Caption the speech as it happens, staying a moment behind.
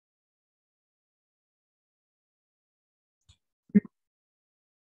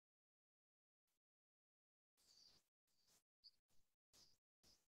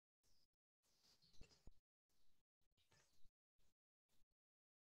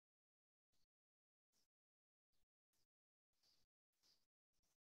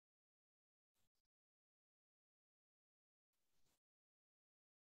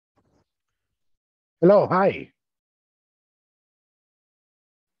Hello, hi.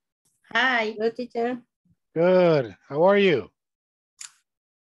 Hi. Good, teacher. Good. How are you?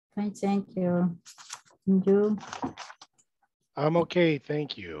 Fine, thank you. And you? I'm okay,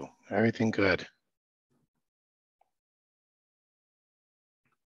 thank you. Everything good.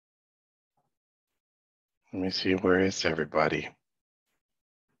 Let me see, where is everybody?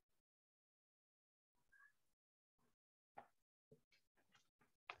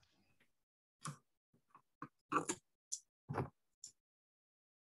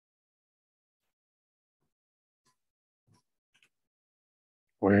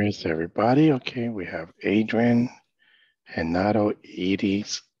 Where is everybody? Okay, we have Adrian, Renato,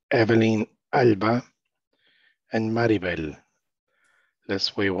 Edith, Evelyn, Alba, and Maribel.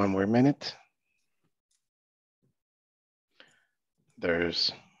 Let's wait one more minute.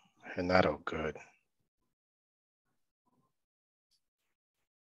 There's Renato, good.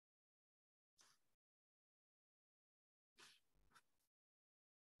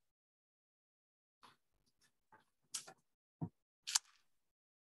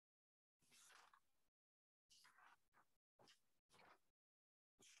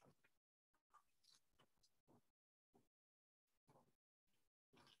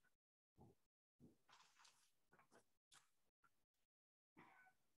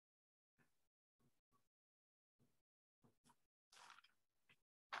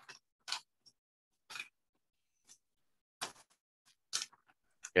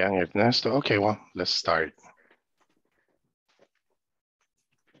 Young Ernesto, okay, well, let's start.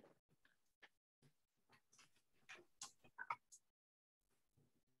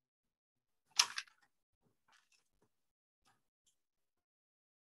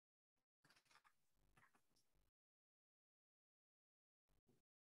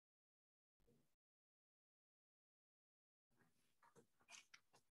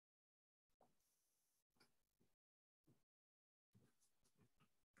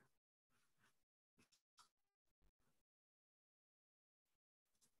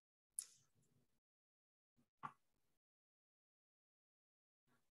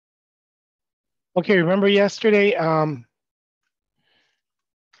 Okay, remember yesterday,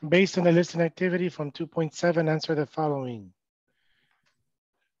 based on the listening activity from 2.7, answer the following.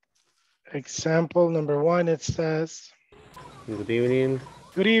 Example number 1, it says, Good evening.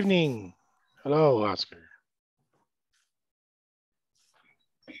 good evening. Hello, Oscar.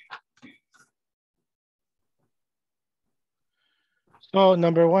 So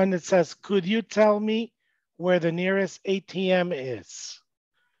number 1, it says, could you tell me where the nearest ATM is?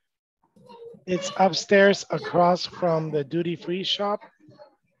 It's upstairs across from the duty-free shop.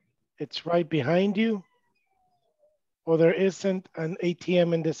 It's right behind you. Or there isn't an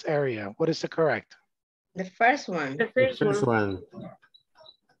ATM in this area. What is the correct? The first one. The first one.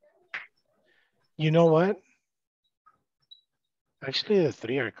 You know what? Actually, the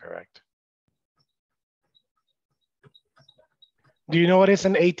 3 are correct. Do you know what is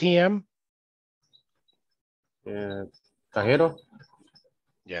an ATM? Cajero.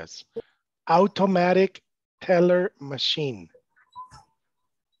 Yes. Automatic teller machine.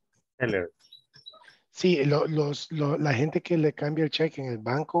 Teller. Sí, la gente que le cambia el cheque en el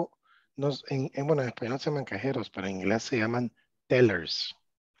banco, bueno, en español se llaman cajeros, pero en inglés se llaman tellers.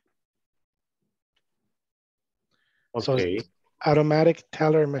 Okay. So, automatic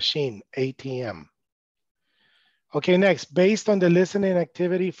teller machine, ATM. Okay, next, based on the listening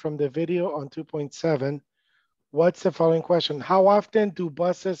activity from the video on 2.7, what's the following question? How often do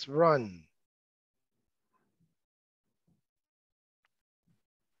buses run?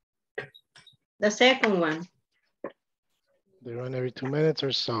 The second one. They run every 2 minutes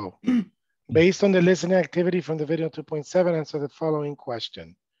or so. Based on the listening activity from the video 2.7, answer the following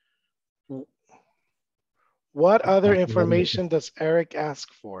question. What other information does Eric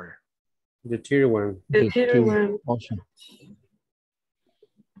ask for? The tier one. The tier one.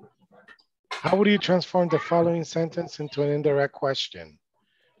 How would you transform the following sentence into an indirect question?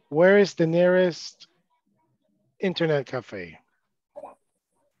 Where is the nearest internet cafe?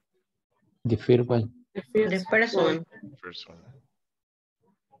 The first one. The first one. First one.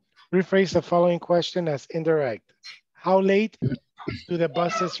 Rephrase the following question as indirect. How late do the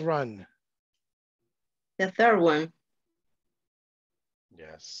buses run? The third one.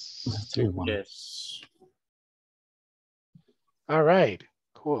 Yes. The third one. Yes. All right,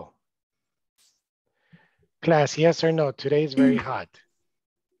 cool. Class, yes or no? Today is very hot.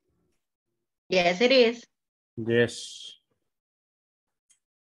 Yes, it is. Yes.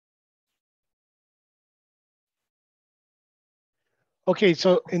 Okay,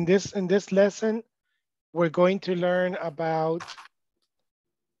 so in this lesson, we're going to learn about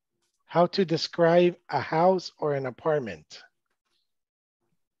How to describe a house or an apartment.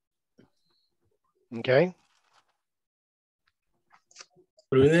 Okay.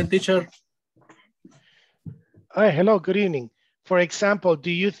 Good evening, teacher. Hi, hello, good evening. For example,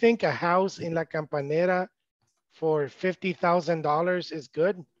 do you think a house in La Campanera for $50,000 is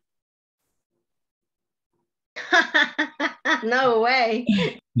good? No way.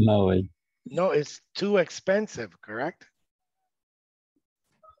 No way. No, it's too expensive, correct?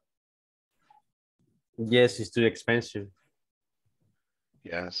 Yes, it's too expensive.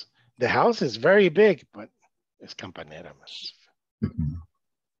 Yes. The house is very big, but it's Campanera, man.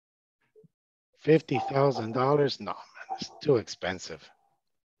 $50,000? No, man, it's too expensive.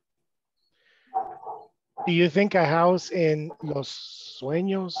 Do you think a house in Los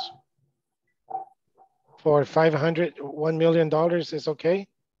Sueños for $1 million is okay?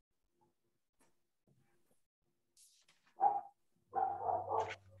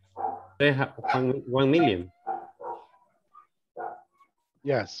 They have 1 million.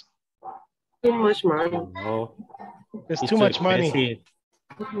 Yes. Too much money. No, It's too much money.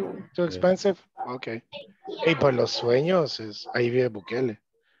 expensive. Too expensive? Okay. Hey, but Los Sueños is, ahí vive Bukele.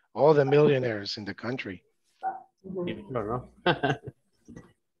 All the millionaires in the country. No.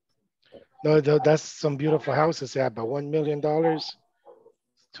 No, that's some beautiful houses, yeah, but $1 million,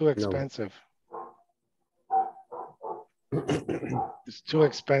 too expensive. It's too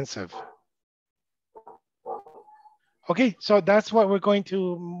expensive. Okay, so that's what we're going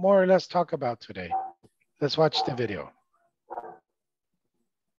to more or less talk about today. Let's watch the video.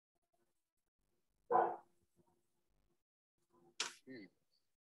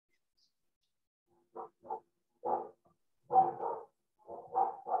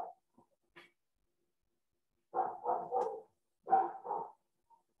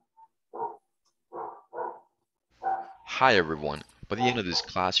 Hi everyone. By the end of this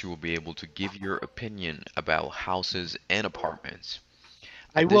class, you will be able to give your opinion about houses and apartments.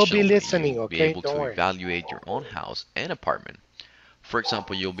 I will be Additionally, listening, you'll be okay? able Don't to worry. evaluate your own house and apartment. For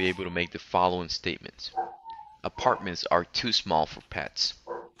example, you'll be able to make the following statements. Apartments are too small for pets,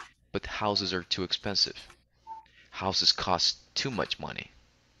 but houses are too expensive. Houses cost too much money.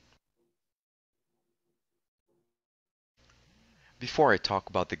 Before I talk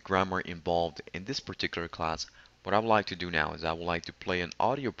about the grammar involved in this particular class, what I would like to do now is I would like to play an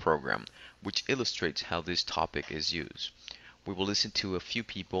audio program which illustrates how this topic is used. We will listen to a few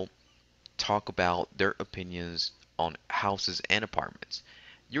people talk about their opinions on houses and apartments.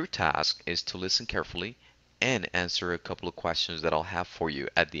 Your task is to listen carefully and answer a couple of questions that I'll have for you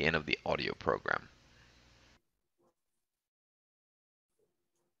at the end of the audio program.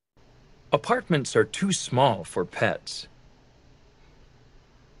 Apartments are too small for pets.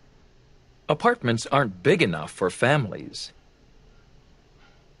 Apartments aren't big enough for families.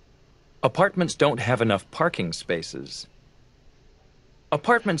 Apartments don't have enough parking spaces.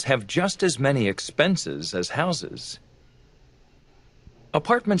 Apartments have just as many expenses as houses.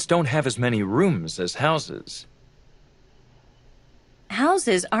 Apartments don't have as many rooms as houses.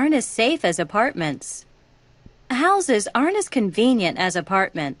 Houses aren't as safe as apartments. Houses aren't as convenient as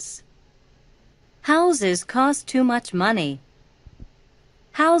apartments. Houses cost too much money.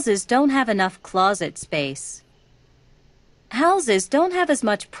 Houses don't have enough closet space. Houses don't have as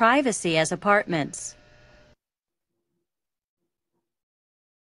much privacy as apartments.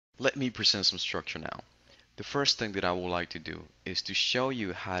 Let me present some structure now. The first thing that I would like to do is to show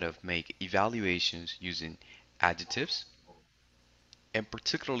you how to make evaluations using adjectives. And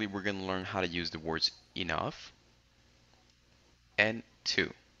particularly, we're going to learn how to use the words enough and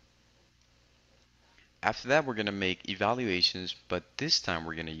too. After that, we're going to make evaluations, but this time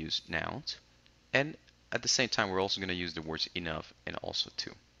we're going to use nouns. And at the same time, we're also going to use the words enough and also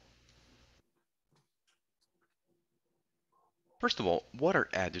too. First of all, what are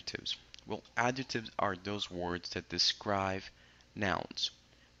adjectives? Well, adjectives are those words that describe nouns.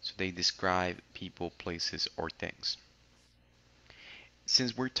 So they describe people, places, or things.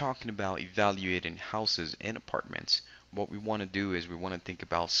 Since we're talking about evaluating houses and apartments, what we want to do is we want to think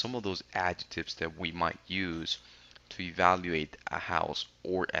about some of those adjectives that we might use to evaluate a house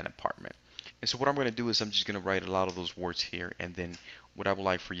or an apartment. And so what I'm going to do is I'm just going to write a lot of those words here, and then what I would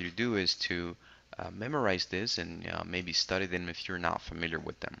like for you to do is to memorize this and maybe study them if you're not familiar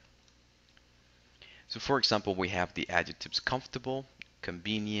with them. So for example, we have the adjectives comfortable,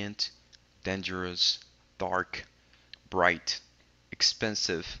 convenient, dangerous, dark, bright,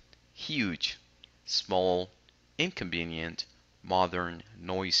 expensive, huge, small, inconvenient, modern,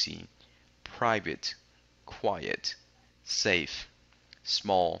 noisy, private, quiet, safe,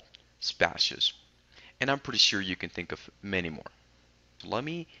 small, spacious. And I'm pretty sure you can think of many more. Let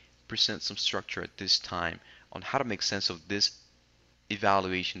me present some structure at this time on how to make sense of this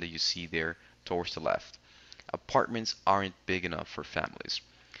evaluation that you see there towards the left. Apartments aren't big enough for families.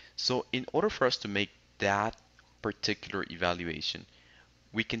 So in order for us to make that particular evaluation,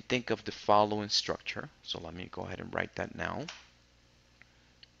 we can think of the following structure. So let me go ahead and write that now.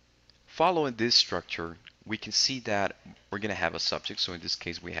 Following this structure, we can see that we're going to have a subject. So in this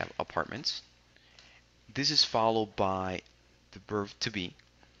case, we have apartments. This is followed by the verb to be.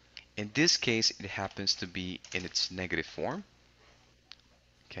 In this case, it happens to be in its negative form.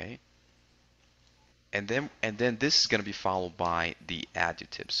 Okay. And then this is going to be followed by the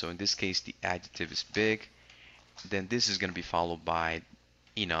adjective. So in this case, the adjective is big. Then this is going to be followed by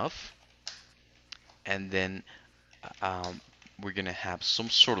enough. And then we're going to have some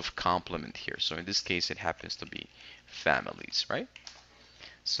sort of complement here. So in this case, it happens to be families, right?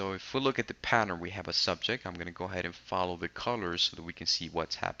 So if we look at the pattern, we have a subject. I'm going to go ahead and follow the colors so that we can see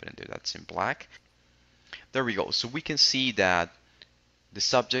what's happening there. That's in black. There we go. So we can see that the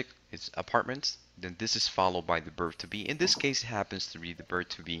subject is apartments. Then this is followed by the verb to be. In this case, it happens to be the verb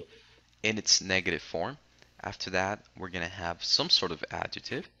to be in its negative form. After that, we're going to have some sort of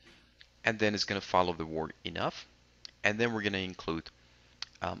adjective. And then it's going to follow the word enough. And then we're going to include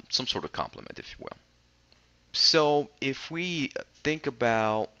some sort of complement, if you will. So if we think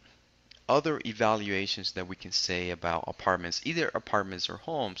about other evaluations that we can say about apartments, either apartments or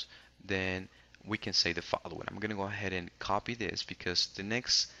homes, then we can say the following. I'm going to go ahead and copy this because the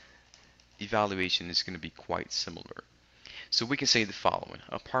next evaluation is going to be quite similar. So we can say the following.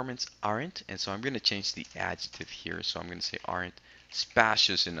 Apartments aren't, and so I'm going to change the adjective here. So I'm going to say aren't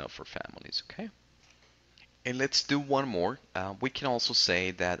spacious enough for families, okay? And let's do one more. We can also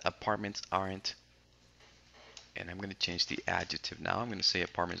say that apartments aren't, and I'm going to change the adjective now. I'm going to say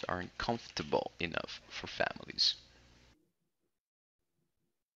apartments aren't comfortable enough for families.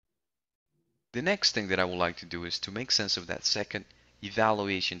 The next thing that I would like to do is to make sense of that second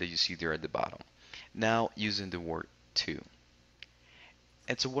evaluation that you see there at the bottom. Now using the word to.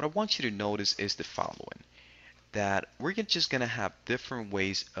 And so what I want you to notice is the following, that we're just going to have different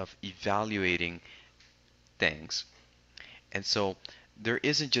ways of evaluating things. And so there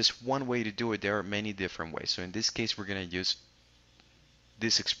isn't just one way to do it, there are many different ways. So in this case, we're going to use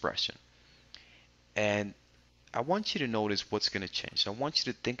this expression. And I want you to notice what's going to change. So I want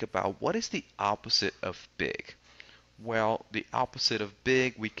you to think about what is the opposite of big. Well, the opposite of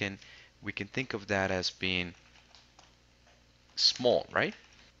big, we can think of that as being small, right?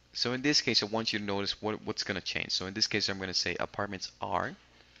 So in this case, I want you to notice what's going to change. So in this case, I'm going to say apartments are.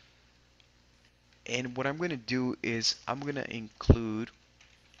 And what I'm going to do is I'm going to include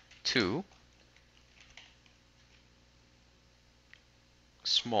to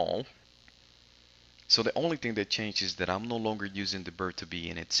small. So the only thing that changes is that I'm no longer using the verb to be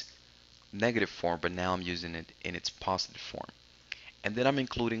in its negative form, but now I'm using it in its positive form. And then I'm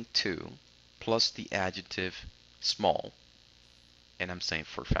including to plus the adjective small, and I'm saying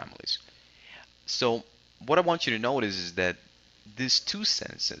for families. So what I want you to notice is that these two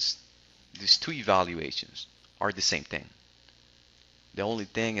sentences, these two evaluations are the same thing. The only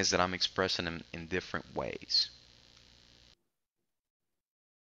thing is that I'm expressing them in different ways.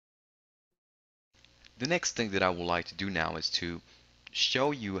 The next thing that I would like to do now is to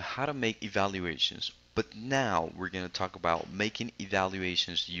show you how to make evaluations, but now we're going to talk about making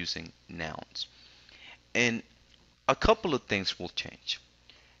evaluations using nouns. And a couple of things will change.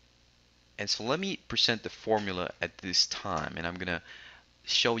 And so let me present the formula at this time, and I'm going to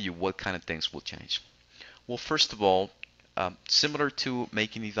show you what kind of things will change. Well, first of all, similar to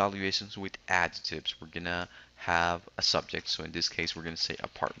making evaluations with adjectives, we're going to have a subject. So in this case, we're going to say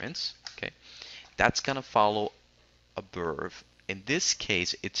apartments. Okay, that's going to follow a verb. In this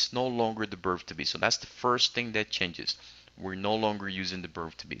case, it's no longer the verb to be. So that's the first thing that changes. We're no longer using the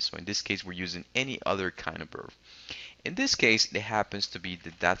verb to be. So in this case, we're using any other kind of verb. In this case, it happens to be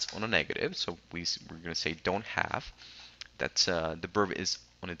that that's on a negative. So we're going to say don't have. That's the verb is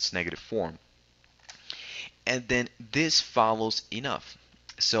on its negative form. And then this follows enough.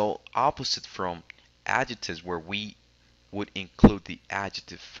 So opposite from adjectives where we would include the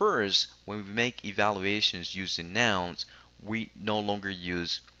adjective first, when we make evaluations using nouns, we no longer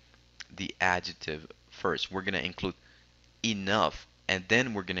use the adjective first. We're going to include enough, and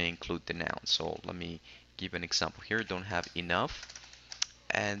then we're going to include the noun. So let me give an example here. Don't have enough,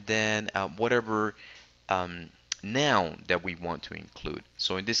 and then whatever noun that we want to include.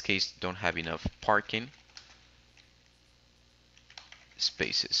 So in this case, don't have enough parking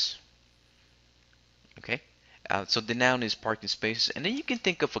spaces. Okay, So the noun is parking spaces, and then you can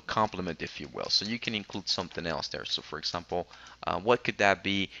think of a complement, if you will. So you can include something else there. So for example, what could that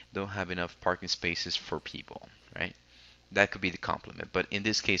be? Don't have enough parking spaces for people, right? That could be the complement. But in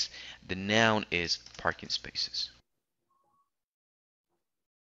this case, the noun is parking spaces.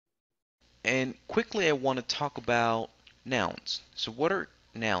 And quickly, I want to talk about nouns. So what are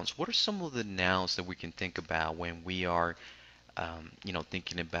nouns? What are some of the nouns that we can think about when we are,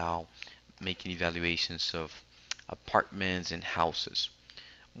 thinking about making evaluations of apartments and houses?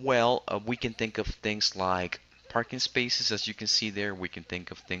 Well, we can think of things like parking spaces, as you can see there. We can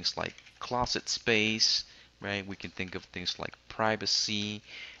think of things like closet space, right? We can think of things like privacy,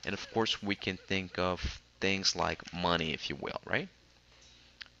 and of course, we can think of things like money, if you will, right?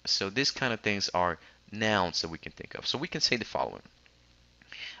 So these kind of things are nouns that we can think of. So we can say the following.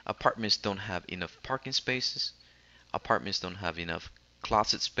 Apartments don't have enough parking spaces. Apartments don't have enough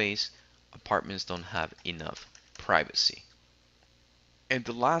closet space. Apartments don't have enough privacy. And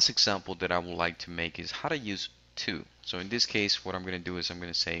the last example that I would like to make is how to use to. So in this case, what I'm going to do is I'm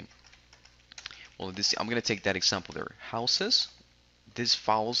going to say, I'm going to take that example there. Houses, this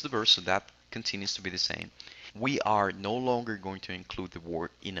follows the verb, so that continues to be the same. We are no longer going to include the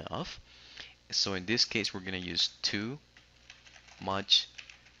word enough. So in this case, we're going to use too much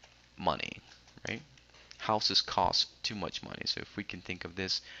money, right? Houses cost too much money. So if we can think of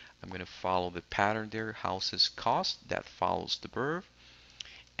this, I'm going to follow the pattern there. Houses cost, that follows the verb.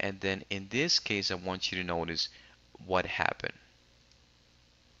 And then in this case, I want you to notice what happened.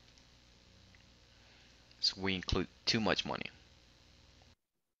 So we include too much money.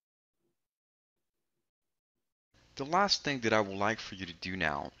 The last thing that I would like for you to do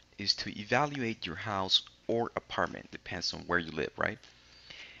now is to evaluate your house or apartment. Depends on where you live, right?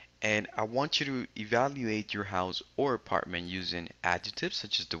 And I want you to evaluate your house or apartment using adjectives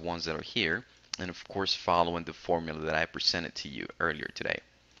such as the ones that are here, and of course following the formula that I presented to you earlier today.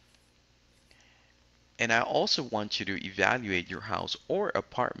 And I also want you to evaluate your house or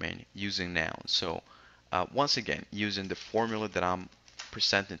apartment using nouns. So once again, using the formula that I'm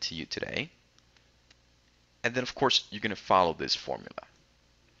presenting to you today. And then of course, you're going to follow this formula.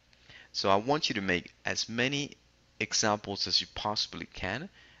 So I want you to make as many examples as you possibly can.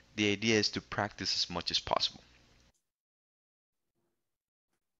 The idea is to practice as much as possible.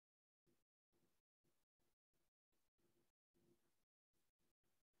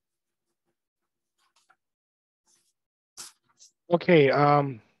 Okay,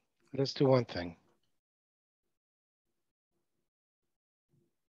 let's do one thing.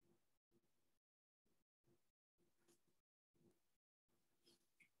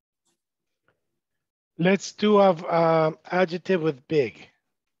 Let's do a adjective with big.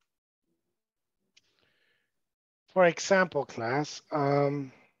 For example, class,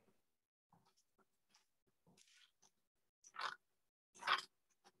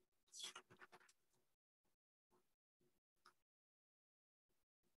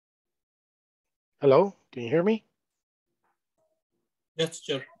 hello, can you hear me? Yes,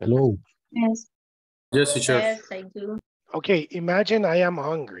 teacher. Hello. Yes. Yes, teacher. Yes, I do. Okay, imagine I am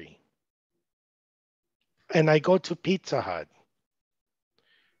hungry and I go to Pizza Hut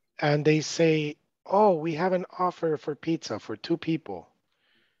and they say, oh, we have an offer for pizza for 2 people.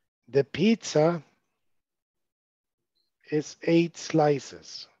 The pizza is 8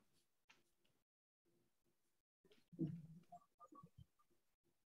 slices.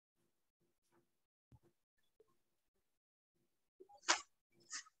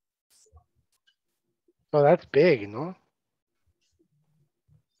 So that's big, no?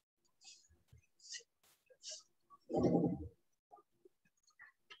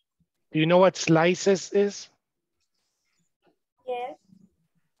 Do you know what slices is? Yes.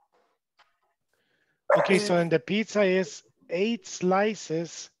 Okay, so then the pizza is 8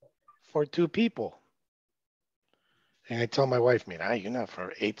 slices for 2 people. And I tell my wife, mira, you know,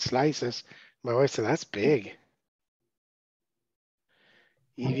 for 8 slices. My wife said, that's big.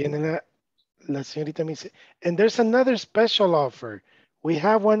 Y viene la señorita me dice, and there's another special offer. We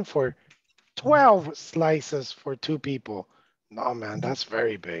have one for 12 slices for 2 people. No, man, that's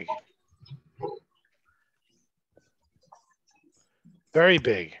very big. Very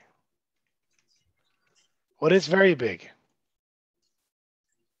big. What is very big?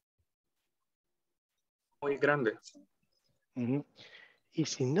 Muy grande. Y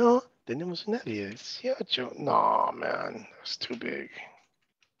si no, tenemos una 18. No, man, that's too big.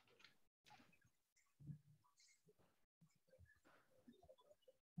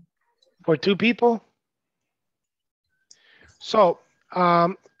 For 2 people? So,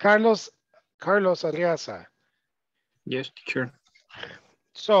 Carlos Arriaza. Yes, teacher.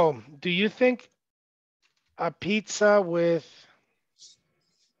 So, do you think a pizza with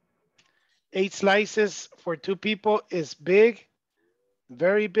 8 slices for 2 people is big,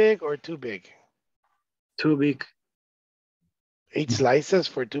 very big, or too big? Too big. 8 slices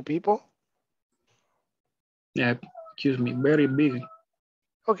for 2 people? Yeah, excuse me, very big.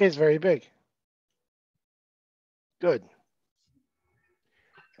 Okay, it's very big. Good.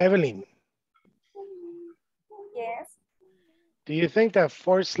 Evelyn, Yes. do you think that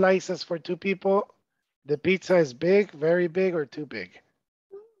 4 slices for 2 people, the pizza is big, very big, or too big?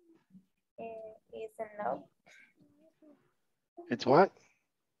 It's a no. It's what?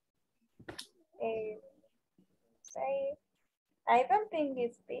 Say, I don't think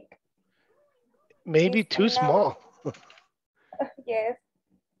it's big. Maybe It's too no. small. Yes.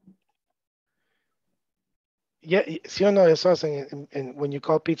 Yeah, sí o no, eso hacen when you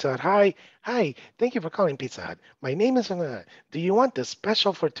call Pizza Hut. Hi, thank you for calling Pizza Hut. My name is, do you want the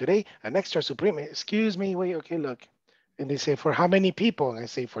special for today? An extra supreme? Excuse me, wait, okay, look. And they say, for how many people? And I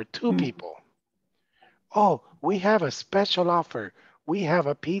say, for 2 people. Oh, we have a special offer. We have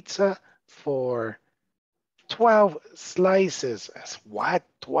a pizza for 12 slices. That's what?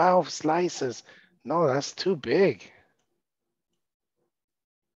 12 slices? No, that's too big.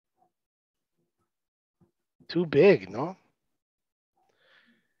 Too big, no?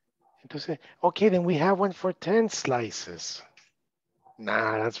 Entonces, okay, then we have one for 10 slices.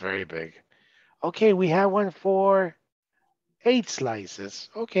 Nah, that's very big. Okay, we have one for 8 slices.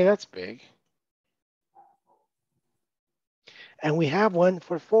 Okay, that's big. And we have one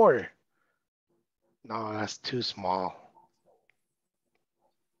for 4. No, that's too small.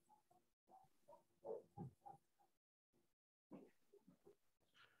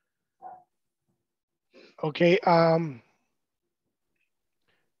 Okay, Alba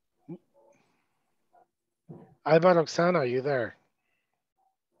Roxana, are you there?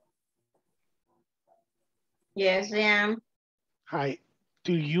 Yes, I am. Hi.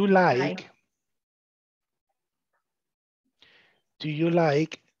 Do you like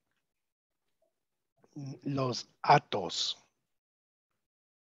los autos?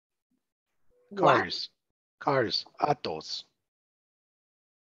 Cars. Cars, autos.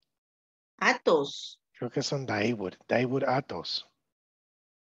 Atos. Creo que son Daewoo autos.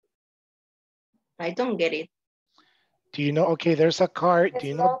 I don't get it. Do you know, okay, there's a car. A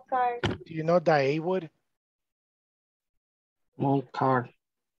small car. Do you know Daewoo? Small car.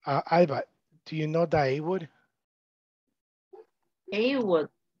 Alba, do you know Daewoo? Haywood.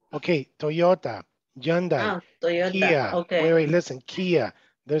 Okay, Toyota, Hyundai, Oh, Toyota. Kia. Okay. Wait, listen, Kia.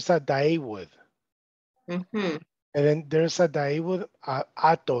 There's a Daewoo. Mm-hmm. And then there's a Daewoo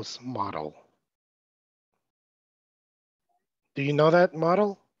Atos model. Do you know that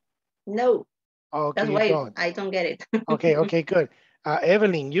model? No. Oh, okay, That's you why don't. I don't get it. Okay, good.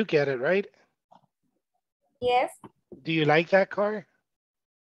 Evelyn, you get it, right? Yes. Do you like that car?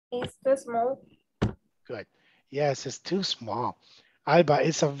 It's too small. Good. Yes, it's too small. Alba,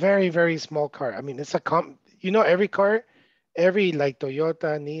 it's a very, very small car. I mean, it's a every car, every like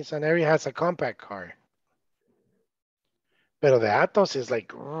Toyota, Nissan, every has a compact car. Pero the Atos is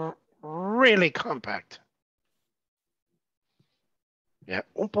like really compact. Yeah,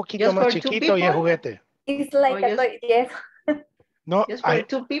 un poquito Just más for 2 chiquito y es people? juguete. It's like Or yes. No, just for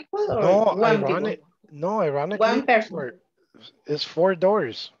 2 people or no, 1 people? ironically, 1 person. it's 4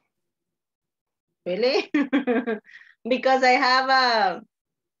 doors. Really? Because I have a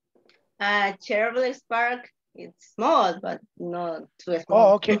Chevrolet Spark. It's small, but not too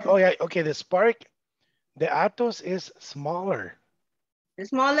small. Oh, okay. Oh, yeah. Okay. The Spark, the Atos is smaller.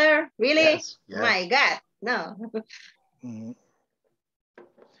 Smaller? Really? Yes. My God, no. Mhm.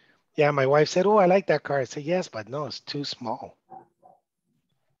 Yeah, my wife said, oh, I like that car. I said, yes, but no, it's too small.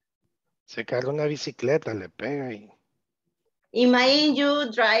 Se carga una bicicleta, le pega y... Imagine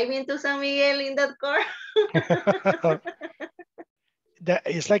you driving to San Miguel in that car.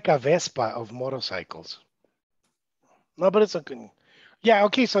 It's like a Vespa of motorcycles. No, but it's a good... Yeah,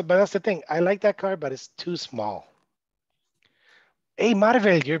 okay, but that's the thing. I like that car, but it's too small. Hey,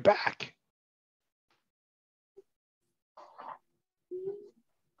 Marvel, you're back.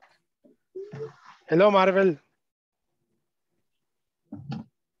 Hello, Marvel.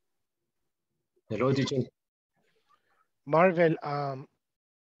 Hello, teacher. Marvel,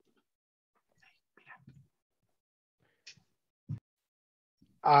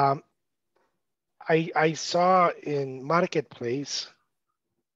 I saw in Marketplace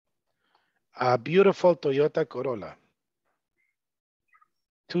a beautiful Toyota Corolla,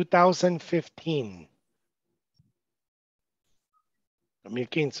 2015,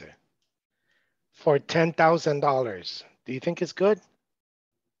 2015, for $10,000. Do you think it's good?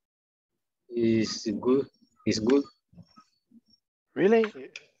 Is good. It's good. Really?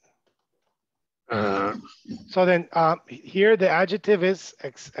 Uh, So then here the adjective is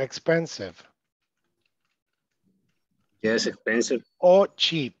expensive yes, expensive. or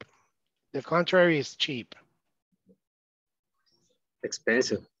cheap. The contrary is cheap.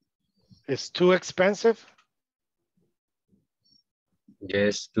 Expensive. It's too expensive.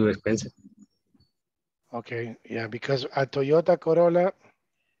 Yes, too expensive. Okay, yeah, because a Toyota Corolla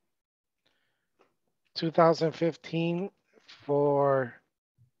 2015 for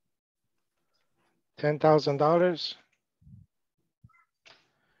 $10,000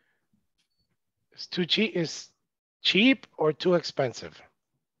 is too cheap. Is cheap or too expensive?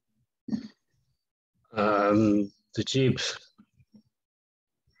 Too cheap.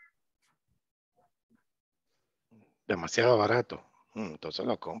 Demasiado barato. Entonces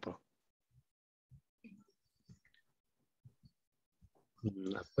lo compro.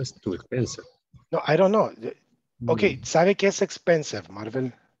 Pues too expensive. No, I don't know. Okay, ¿sabe qué es expensive,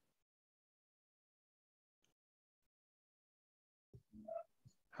 Marvel?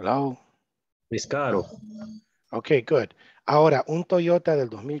 Hello. Es caro. Okay, good. Ahora, un Toyota del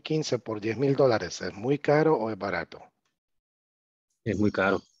 2015 por $10,000, ¿es muy caro o es barato? Es muy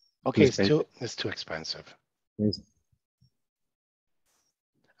caro. Okay, Too it's too expensive. expensive.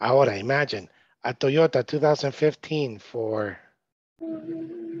 Ahora, imagine a Toyota 2015 for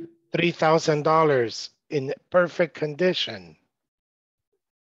 $3,000 in perfect condition.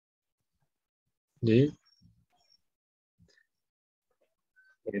 Yeah.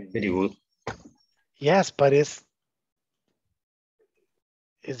 Very good. Yes, but it's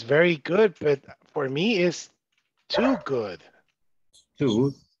very good, but for me it's too good.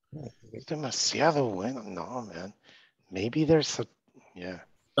 Too Es demasiado bueno. No, man. Maybe there's a, yeah.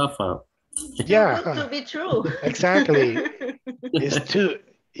 good. Yeah. Too good to be true. Exactly. It's too,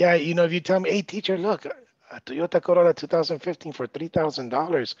 yeah, you know, if you tell me, hey, teacher, look, a Toyota Corolla 2015 for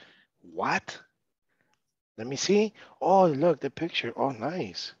 $3,000. What? Let me see. Oh, look, the picture. Oh,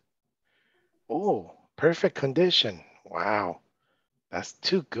 nice. Oh, perfect condition. Wow. That's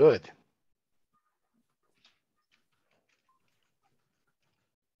too good.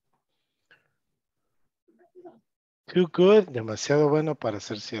 Too good, demasiado bueno para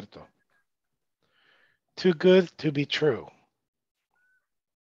ser cierto. Too good to be true.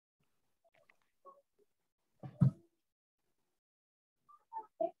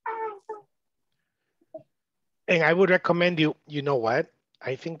 And I would recommend you, you know what?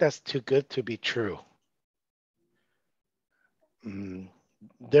 I think that's too good to be true.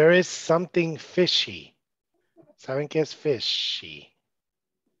 There is something fishy. ¿Saben qué es fishy?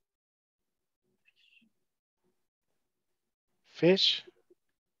 Fish.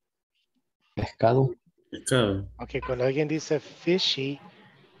 Pescado. Pescado. Ok, cuando alguien dice fishy,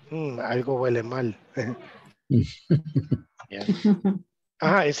 algo huele mal. Yeah.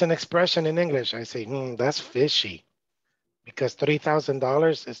 It's an expression in English. I say, that's fishy. Because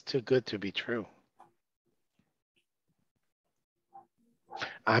 $3,000 is too good to be true.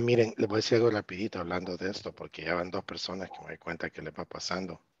 Miren, les voy a decir algo rapidito hablando de esto, porque ya van 2 personas que me doy cuenta que les va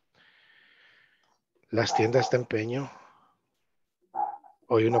pasando. Las tiendas de empeño,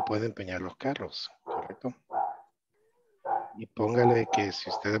 hoy uno puede empeñar los carros, ¿correcto? Y póngale que si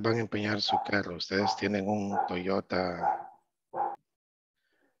ustedes van a empeñar su carro, ustedes tienen un Toyota,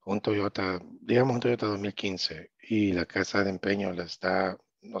 digamos un Toyota 2015, y la casa de empeño les da,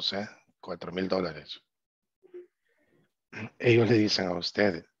 no sé, $4,000. Ellos le dicen a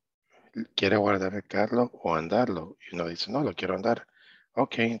usted, ¿quiere guardar el carro o andarlo? Y uno dice, no, lo quiero andar.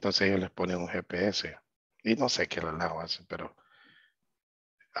 Ok, entonces ellos les ponen un GPS. Y no sé qué relajo hacen, pero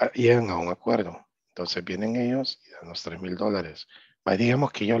llegan a un acuerdo. Entonces vienen ellos y dan los $3,000.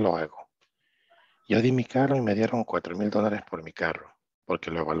 Digamos que yo lo hago. Yo di mi carro y me dieron $4,000 por mi carro,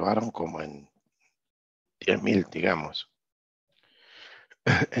 porque lo evaluaron como en 10,000, digamos.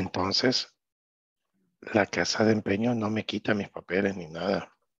 Entonces, la casa de empeño no me quita mis papeles ni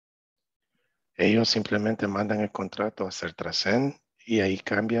nada. Ellos simplemente mandan el contrato a hacer trascend y ahí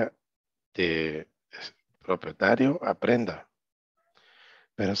cambia de propietario a prenda.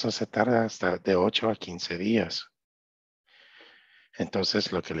 Pero eso se tarda hasta de 8 a 15 días.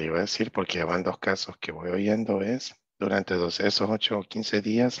 Entonces, lo que le iba a decir, porque ya van 2 casos que voy oyendo, es durante esos 8 o 15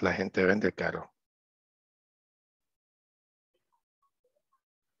 días la gente vende el carro.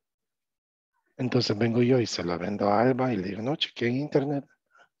 Entonces vengo yo y se la vendo a Alba y le digo, no, chequeé en internet.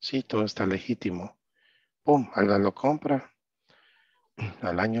 Sí, todo está legítimo. Pum, Alba lo compra.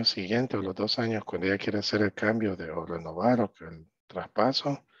 Al año siguiente o los 2 años, cuando ella quiere hacer el cambio o renovar o que el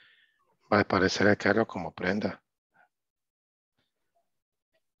traspaso, va a aparecer el carro como prenda.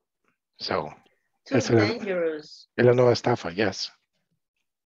 So, Too Es la dangerous. nueva estafa, yes.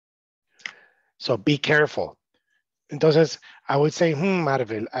 So be careful. Entonces, I would say,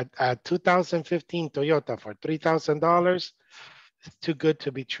 Marvel, a 2015 Toyota for $3,000, it's too good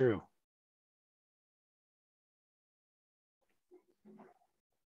to be true.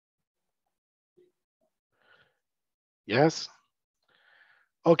 Yes?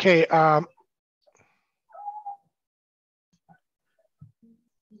 Okay.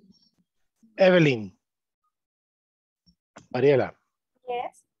 Evelyn. Mariela.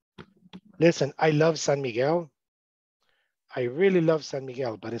 Yes. Listen, I love San Miguel. I really love San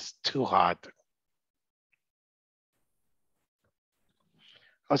Miguel, but it's too hot.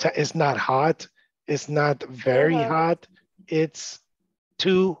 O sea, it's not hot. It's not very hot. It's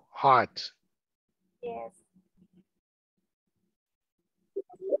too hot. Yes.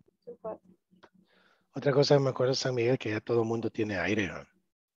 Too hot. Otra cosa que me acuerdo de San Miguel, que ya todo el mundo tiene aire. ¿No?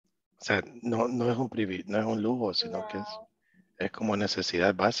 O sea, no es un privilegio, no es un lujo, sino que es como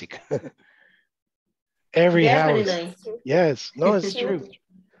necesidad básica. Every house. Definitely. Yes, no, it's true.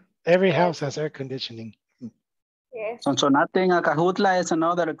 Every house has air conditioning. Yes. Sonsonate in Acajutla is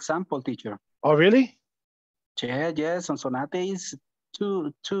another example, teacher. Oh, really? Yeah, yes, Sonsonate is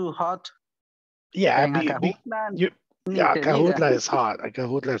too hot. Yeah, En Acajutla, yeah, Acajutla is hot.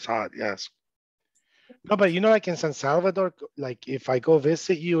 Acajutla is hot, yes. No, but you know, like in San Salvador, like if I go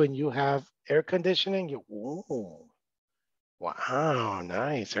visit you and you have air conditioning, oh, wow,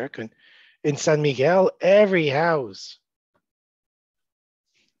 nice air con. In San Miguel, every house.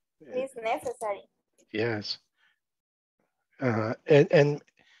 It's necessary. Yes. And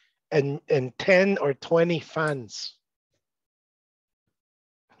 10 or 20 fans.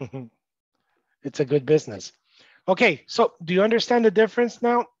 It's a good business. Okay, so do you understand the difference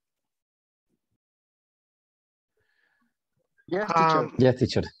now? Yes, teacher. Yes,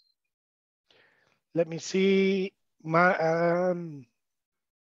 teacher. Let me see.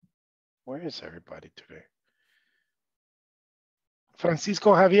 Where is everybody today?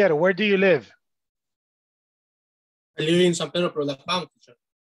 Francisco Javier, where do you live? I live in San Pedro Perulapan, teacher.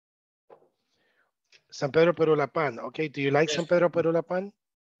 San Pedro Perulapan. Okay, do you like Yes. San Pedro Perulapan?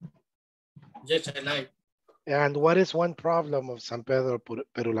 Yes, I like. And what is one problem of San Pedro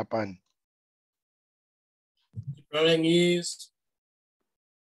Perulapan? The problem is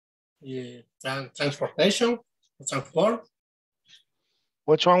transportation, transport.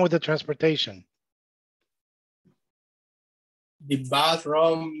 What's wrong with the transportation? The bus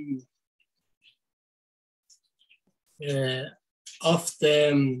run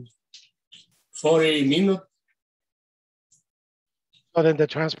often 40 minutes. So then the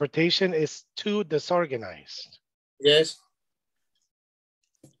transportation is too disorganized. Yes.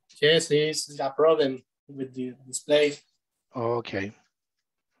 Yes, it's a problem with the display. Oh, okay.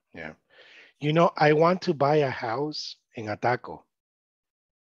 Yeah. You know, I want to buy a house in Ataco.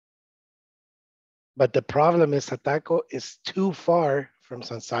 But the problem is Ataco is too far from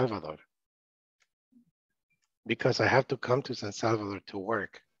San Salvador. Because I have to come to San Salvador to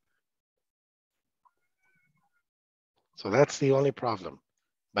work. So that's the only problem.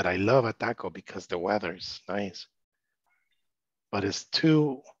 But I love Ataco because the weather is nice. But it's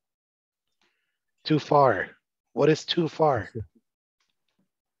too far. What is too far?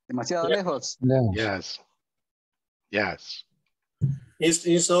 Demasiado lejos. Yes. Yes.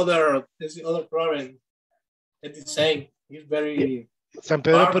 It's other problem. It's the same. It's very San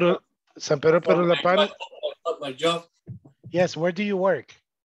Pedro hard Perulapan. my job. Yes, where do you work?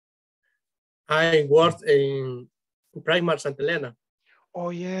 I worked in Primar Santa Elena. Oh,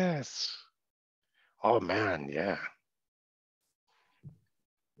 yes. Oh, man, yeah.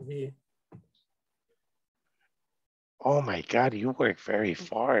 Yeah. Oh, my God, you work very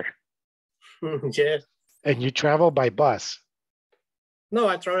far. Yes. And you travel by bus? No,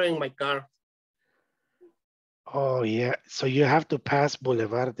 I travel in my car. Oh, yeah. So you have to pass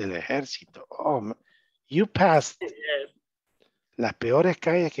Boulevard del Ejército. Oh, you pass Yes. las peores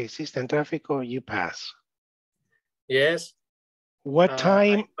calles que existen en tráfico, you pass. Yes. What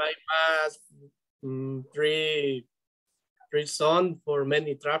time? I bypass three zone for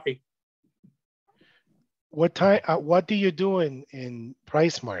many traffic. What time? What do you do in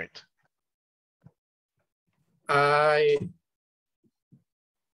Price Mart? I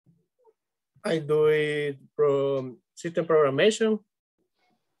do it from system programmation.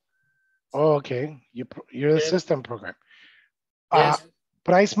 Oh, okay. You're the Yes. system program. Yes.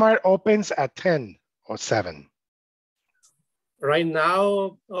 Price Mart opens at 10 or 7. Right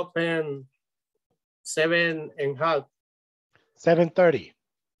now, open 7:30. 7:30.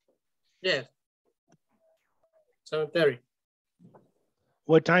 Yes. 7:30.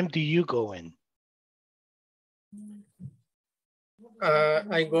 What time do you go in?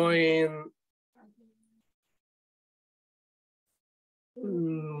 I going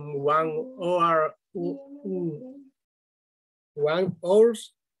 1 hour, 1 hour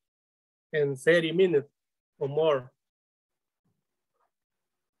and 30 minutes or more.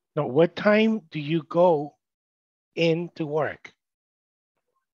 No, what time do you go into work?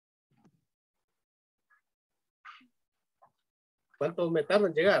 ¿Cuánto me tarda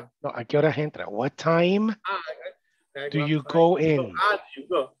en llegar? No, ¿a qué hora entra? What time do you What go time in? do you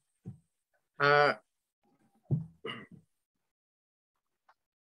go?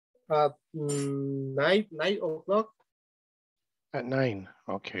 At 9 o'clock. At 9,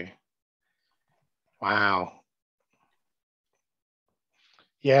 okay. Wow.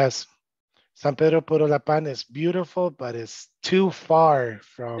 Yes, San Pedro Porolapan is beautiful, but it's too far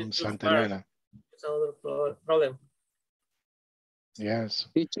from It's too Santa far. Elena. It's another problem. Yes.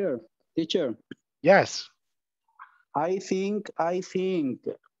 Teacher, Yes. I think la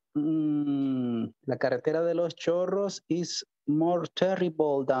carretera de los Chorros is more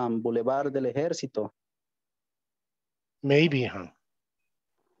terrible than Boulevard del Ejército. Maybe, huh?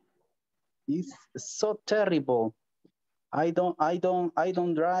 It's so terrible. I don't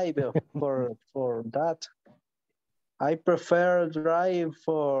drive for that. I prefer drive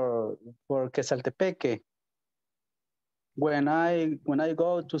for Quesaltepeque when I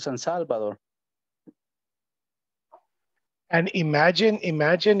go to San Salvador. And imagine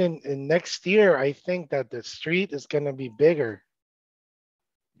in next year, I think that the street is going to be bigger.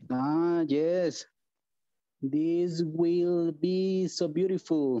 Ah, yes. This will be so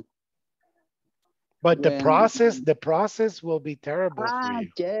beautiful. But the process will be terrible for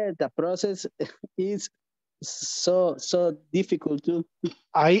you. Yeah, the process is so difficult too.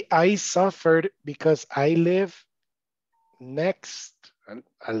 I suffered because I live next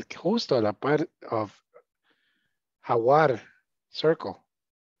al justo a la par of Jaguar Circle.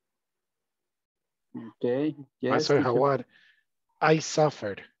 Okay, yes. Paso de Jaguar. I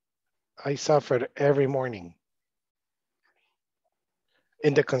suffered every morning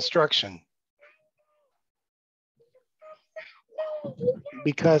in the construction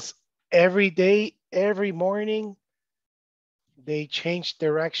because every day, every morning, they change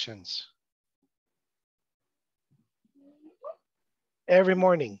directions. Every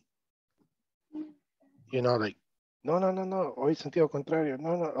morning. You know, like, no, hoy sentido contrario.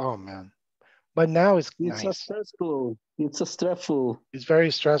 No. Oh, man. But now it's nice. So stressful. It's so stressful. It's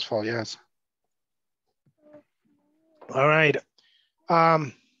very stressful, yes. All right.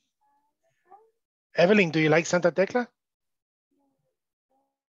 Evelyn, do you like Santa Tecla?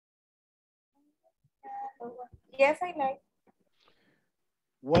 Yes, I like.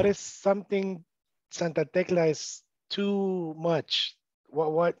 What is something Santa Tecla is too much?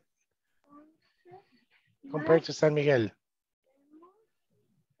 What compared to San Miguel?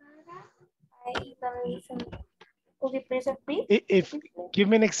 I don't listen. Could you please repeat? If give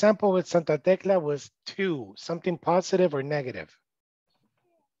me an example with Santa Tecla was too, something positive or negative.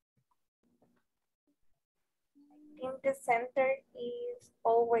 In the center is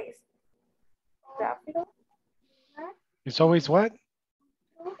always traffic. It's always what?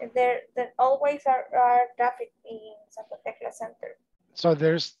 There always are traffic in Santa Tecla Center. So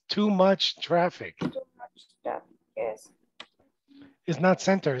there's too much traffic. Too much traffic, yes. It's not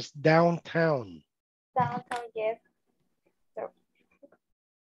center, it's downtown. Downtown, yes. So.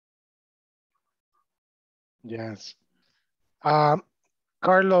 Yes.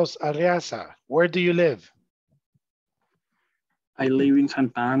 Carlos Arriaza, where do you live? I live in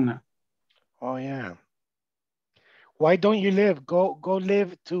Santa Ana. Oh yeah. Why don't you live? Go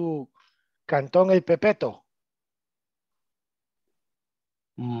live to Cantón El Pepeto.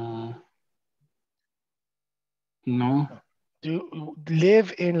 No. Do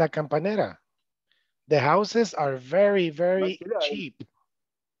live in La Campanera. The houses are very, very cheap.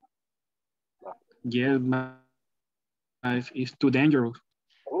 Yes, but it's too dangerous.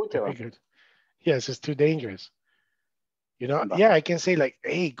 Yes, it's too dangerous. You know, yeah, I can say like,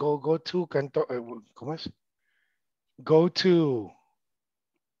 hey, go to Cantón. ¿Cómo es? Go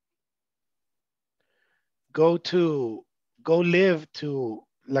live to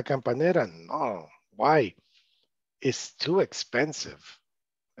La Campanera. No, why? It's too expensive.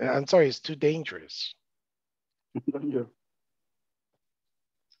 I'm sorry, it's too dangerous.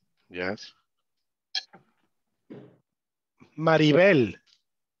 Yes. Maribel.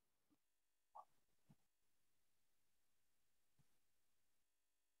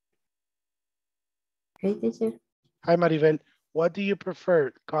 Hey, teacher. Hi, Maribel. What do you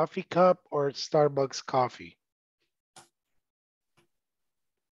prefer, coffee cup or Starbucks coffee?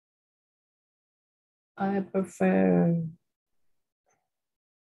 I prefer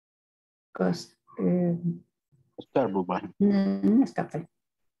Cost, Starbucks. Nescafe.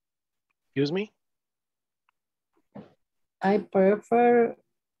 Excuse me? I prefer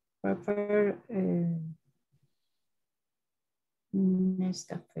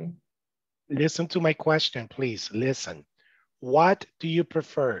Nescafe. Listen to my question, please. Listen. What do you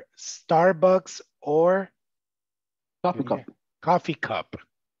prefer? Starbucks or Coffee cup. coffee cup?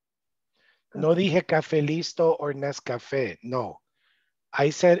 No dije café listo or Nescafe. No.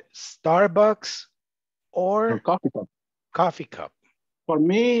 I said Starbucks or Coffee cup. coffee cup. For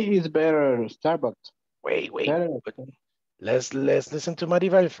me, it's better Starbucks. Wait. Better. Let's listen to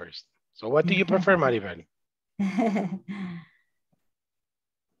Maribel first. So what do you prefer, Maribel?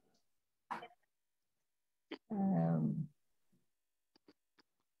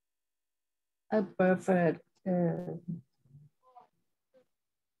 I prefer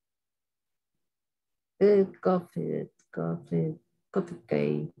coffee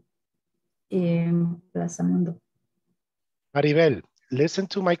cake in Plaza Mundo. Maribel, listen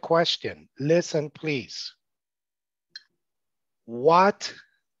to my question. Listen, please. What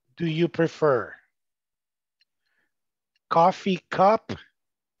do you prefer? Coffee cup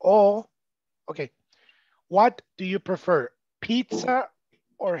or, okay. What do you prefer? Pizza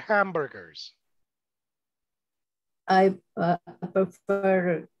or hamburgers? I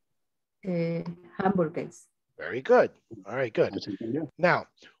prefer hamburgers. Very good. All right, good. Now,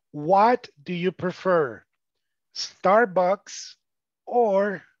 what do you prefer? Starbucks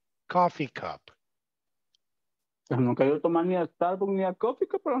or coffee cup? Nunca yo tomar ni a Starbucks ni a coffee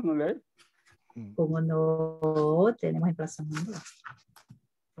cup, pero no le. Como no tenemos en Plaza Mundo.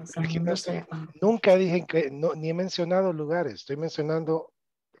 Plaza Mundo Nunca dije que, no, ni he mencionado lugares. Estoy mencionando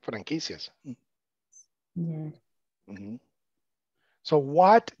franquicias. Yeah. Mm-hmm. So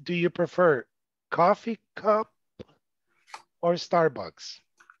what do you prefer? Coffee cup or Starbucks,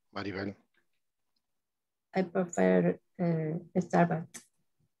 Maribel? I prefer Starbucks.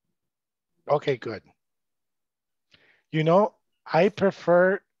 Okay, good. You know, I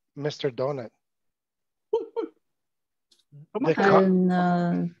prefer Mr. Donut. I don't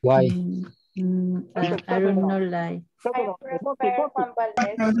know. Why? I don't know like. I prefer Juan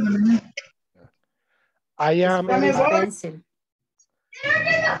Valdez. I am expensive.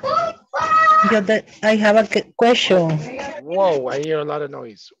 I have a question. Whoa, I hear a lot of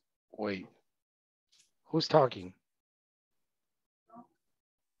noise. Wait, who's talking?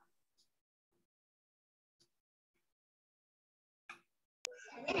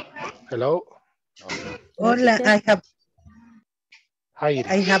 Hello? Hola, I Hi.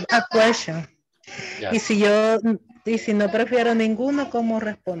 have a question. Yes. Y si no prefiero ninguno, ¿cómo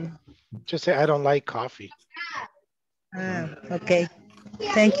respondo? Just say I don't like coffee. Okay.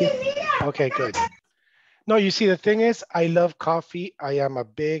 Thank you. Okay, good. No, you see, the thing is, I love coffee. I am a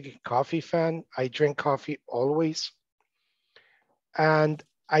big coffee fan. I drink coffee always. And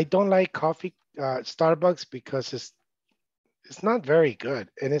I don't like coffee, Starbucks, because it's not very good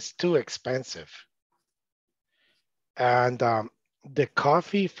and it's too expensive. And the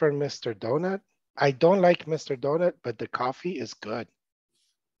coffee from Mr. Donut, I don't like Mr. Donut, but the coffee is good.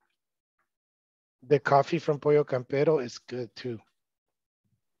 The coffee from Pollo Campero is good too.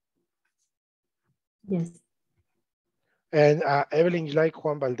 Yes. And Evelyn, you like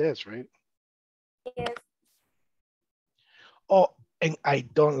Juan Valdez, right? Yes. Oh, and I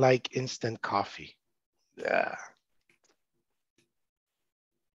don't like instant coffee. Yeah.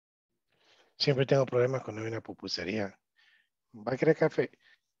 Siempre tengo problemas cuando hay una pupusería. ¿Va a querer café?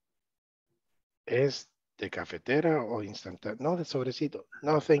 ¿Es de cafetera o instantáneo? No, de sobrecito.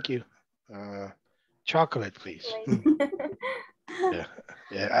 No, thank you. Chocolate, please.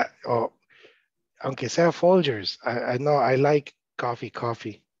 Yeah. Aunque sea Folgers, I know I like coffee.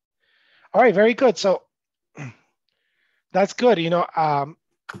 All right, very good. So that's good. You know,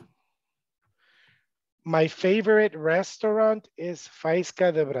 my favorite restaurant is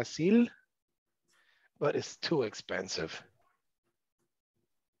Faisca de Brasil, but it's too expensive.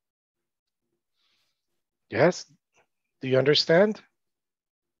 Yes? Do you understand?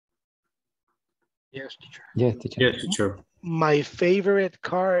 Yes, teacher. Yes, teacher. Yes, teacher. My favorite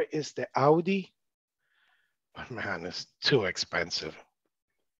car is the Audi. But man, it's too expensive.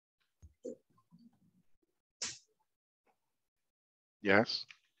 Yes.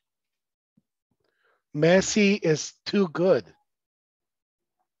 Messi is too good.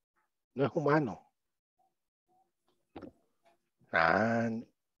 No es humano. And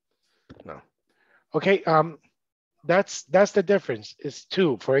no. Okay, that's the difference. It's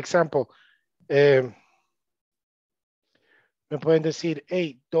two. For example, me pueden decir,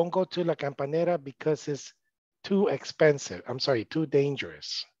 hey, don't go to La Campanera because it's too expensive. I'm sorry, too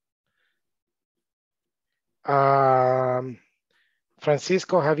dangerous.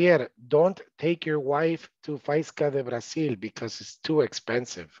 Francisco Javier, don't take your wife to Faisca de Brasil because it's too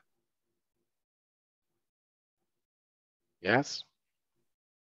expensive. Yes?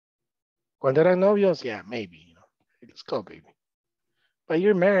 Cuando eran novios, yeah, maybe. You know. Let's go, baby. But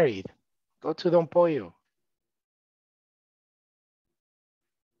you're married. Go to Don Pollo.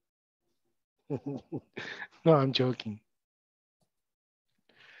 No, I'm joking.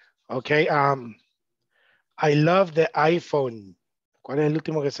 Okay, I love the iPhone. ¿Cuál es el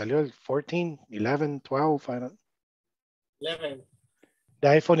último que salió? El 14, 11, 12, I don't... 11. The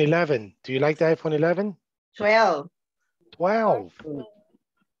iPhone 11. Do you like the iPhone 11? 12. 12.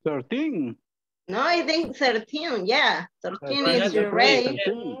 13. No, I think 13. Yeah, 13 13 is is ready.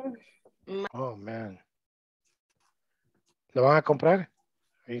 13. Oh, man. ¿Lo van a comprar?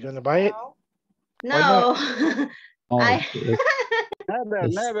 Are you going to buy it? No, Oh, I, Never,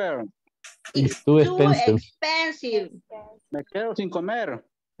 it's, never. it's too expensive. expensive. Me quedo sin comer.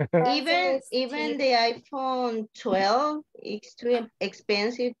 Even the iPhone 12 is too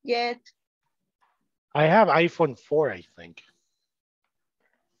expensive yet. I have iPhone 4, I think.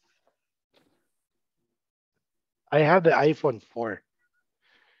 I have the iPhone 4.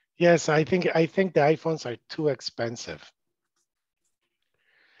 Yes, I think the iPhones are too expensive.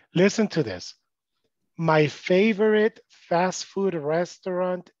 Listen to this. My favorite fast food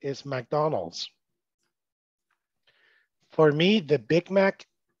restaurant is McDonald's. For me, the Big Mac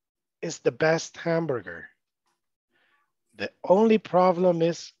is the best hamburger. The only problem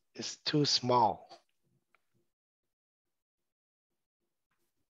is it's too small.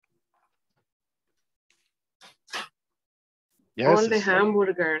 Yes, all the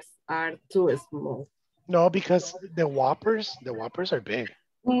hamburgers are too small. No, because the Whoppers are big.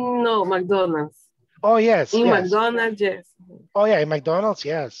 No, McDonald's. Oh, yes. In yes. McDonald's, yes. Oh, yeah, in McDonald's,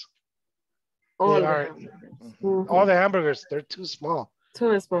 yes. All They the are, hamburgers. all the hamburgers, they're too small.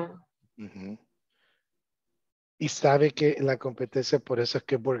 Too small. Y sabe que la competencia, por eso es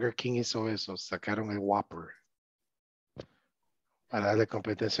que Burger King hizo eso, sacaron el Whopper para darle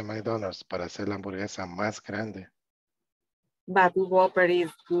competencia a McDonald's, para hacer la hamburguesa más grande. But Whopper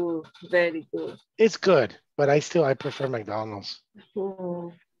is good, very good. It's good, but I prefer McDonald's.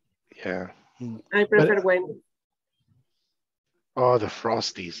 Yeah. I prefer Wendy's. Oh, the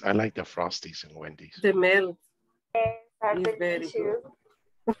Frosties. I like the Frosties in Wendy's. The milk Are is very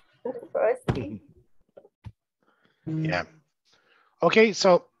good. Frosty. Yeah. Okay,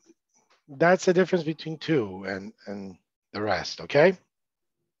 so that's the difference between two and the rest, okay?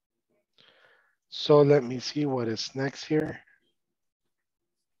 So let me see what is next here.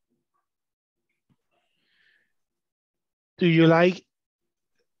 Do you like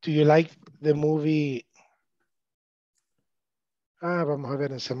the movie? Vamos a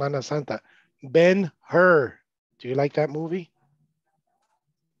ver en Semana Santa. Ben-Hur. Do you like that movie?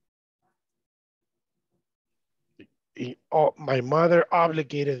 Oh, my mother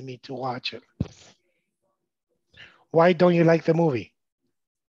obligated me to watch it. Why don't you like the movie?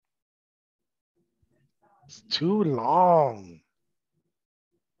 It's too long.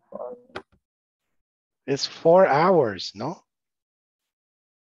 It's 4 hours, no?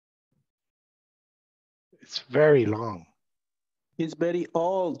 It's very long. It's very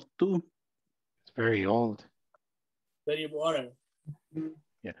old too. It's very old. Very boring.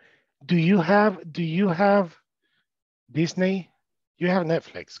 Yeah. Do you have Disney? You have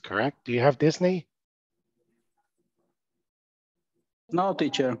Netflix, correct? Do you have Disney? No,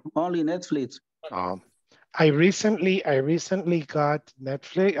 teacher, only Netflix. I recently got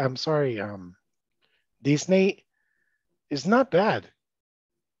Netflix. I'm sorry, Disney is not bad.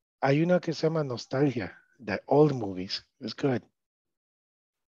 Hay una que se llama Nostalgia, the old movies. It's good.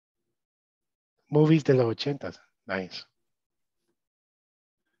 Movies de los 80s. Nice.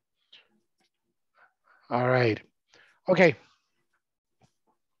 All right. Okay.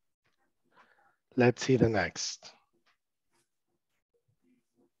 Let's see the next.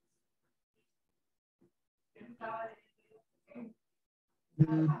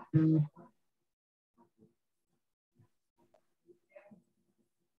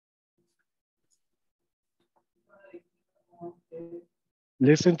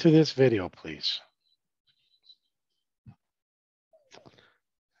 Listen to this video, please.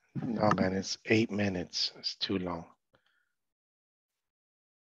 No, man, it's 8 minutes. It's too long.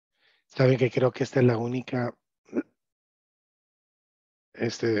 Saben que creo que esta es la única.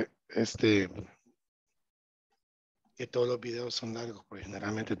 Que todos los videos son largos, porque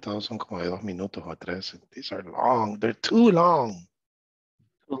generalmente todos son como de 2 minutos o 3. These are long. They're too long.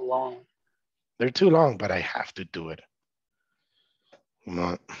 Too long. They're too long, but I have to do it.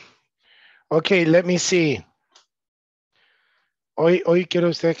 Okay, let me see. Hoy quiero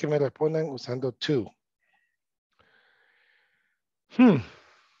ustedes que me respondan usando to.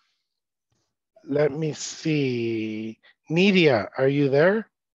 Let me see. Nidia, are you there?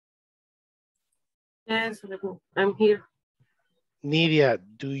 Yes, I'm here. Nidia,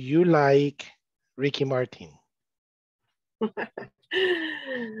 do you like Ricky Martin?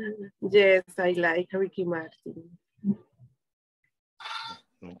 Yes, I like Ricky Martin.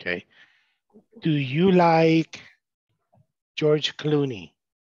 Okay. Do you like George Clooney?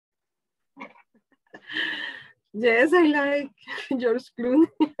 Yes, I like George Clooney.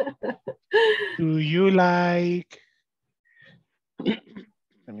 Do you like, let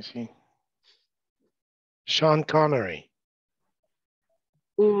me see, Sean Connery?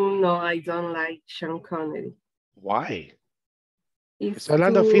 No, I don't like Sean Connery. Why? He's Estoy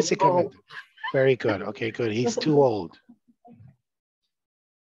hablando too físicamente. old. Very good. Okay, good. He's too old.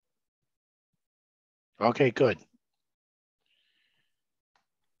 Okay, good.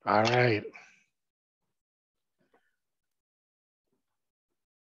 All right.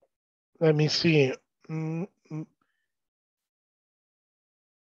 Let me see.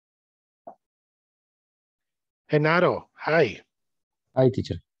 Genaro, hi. Hi,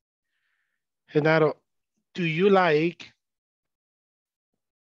 teacher. Genaro, do you like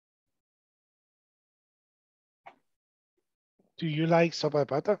sopa de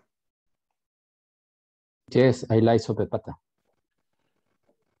pata? Yes, I like sopa de pata.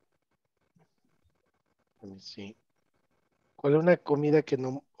 Let me see. ¿Cuál es una comida que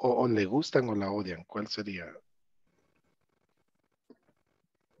no o le gustan o la odian? ¿Cuál sería?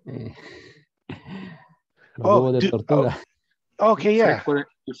 Los huevos de tortuga. Okay, yeah.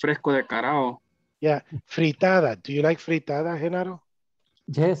 El fresco de carao. Yeah. Fritada. Do you like fritada, Genaro?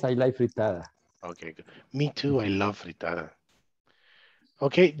 Yes, I like fritada. Okay, good. Me too. I love fritada.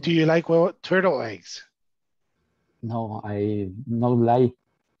 Okay. Do you like turtle eggs? No, I not like.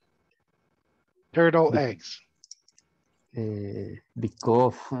 Turtle eggs.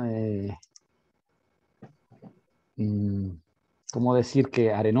 Because, ¿cómo decir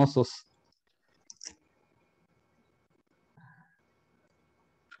que arenosos?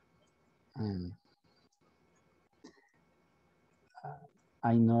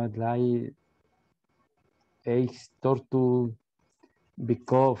 I not like eggs tortu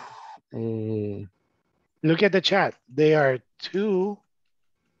because look at the chat. They are too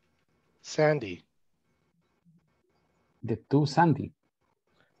sandy. The too sandy.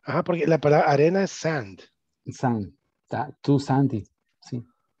 Ajá, porque la palabra arena es sand. Sand. Too sandy. Sí.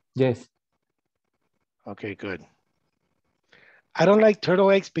 Yes. Okay, good. I don't like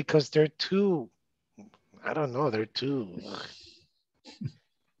turtle eggs because they're too, I don't know, they're too.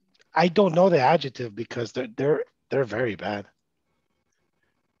 I don't know the adjective because they're very bad.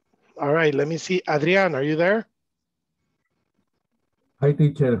 All right, let me see. Adrian, are you there? Hi,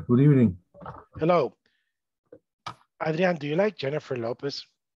 teacher. Good evening. Hello. Adrian, do you like Jennifer Lopez?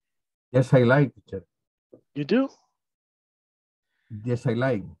 Yes, I like, teacher. You do? Yes, I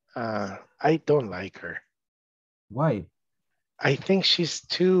like. I don't like her. Why? I think she's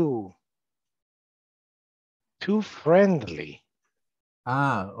too friendly.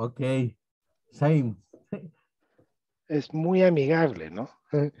 Ah, okay. Same. Es muy amigable, ¿no?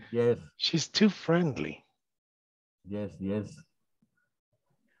 Yes. She's too friendly. Yes, yes.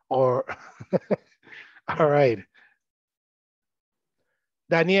 Or, all right.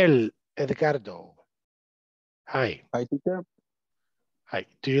 Daniel Edgardo. Hi. Hi, teacher. Hi.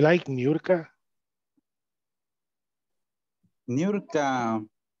 Do you like Niurka? Niurka.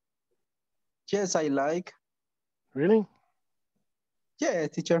 Yes, I like. Really? Yeah,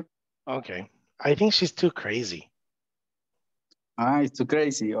 teacher. Okay. I think she's too crazy. It's too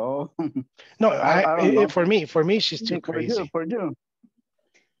crazy. Oh. No, I don't know. for me, she's too crazy. For you.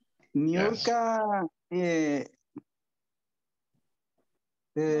 Niurka, que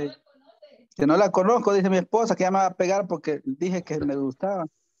no la conozco, dice mi esposa, que ya me va a pegar porque dije que me gustaba.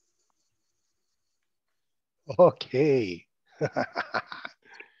 Okay.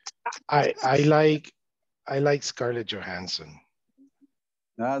 I like Scarlett Johansson.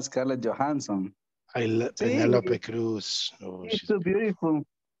 Scarlett Johansson. Penelope Cruz. Oh, she's so beautiful.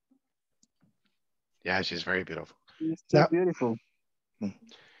 Yeah, she's very beautiful. She's so beautiful.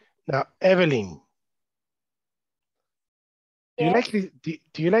 Now, Evelyn, yes. Do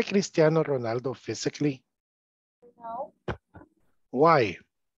you like Cristiano Ronaldo physically? No. Why?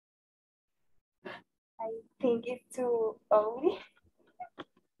 I think it's too ugly.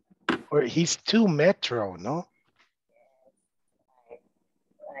 Or he's too metro, no?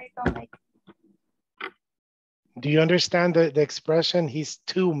 I don't like it. Do you understand the expression he's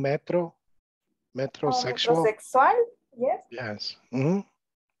too metro? Metrosexual? Metrosexual, yes. Yes. Mhm.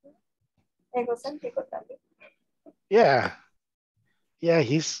 Egocéntrico también. Yeah. Yeah,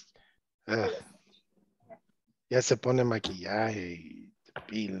 he's ya se pone maquillaje y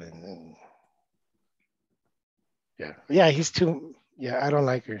pila and yeah. Yeah, he's too I don't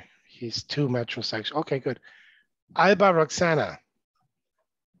like her. He's too metrosexual. Okay, good. Alba Roxana.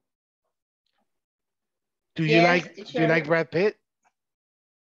 Do you Yes, like teacher. Brad Pitt?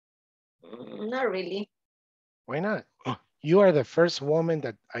 Not really. Why not? You are the first woman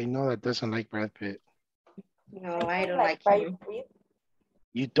that I know that doesn't like Brad Pitt. No, I don't like him.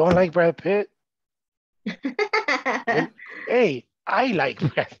 You don't like Brad Pitt? Well, hey, I like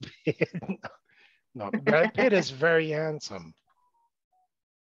Brad Pitt. No, Brad Pitt is very handsome.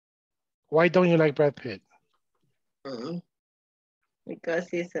 Why don't you like Brad Pitt? Because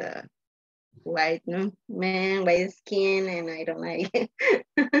he's a white man, white skin, and I don't like it.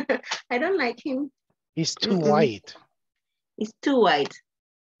 I don't like him. He's too white. He's too white.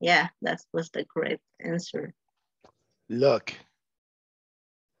 Yeah, that was the correct answer. Look.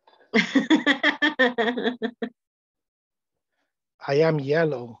 I am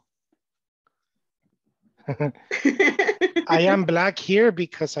yellow. I am black here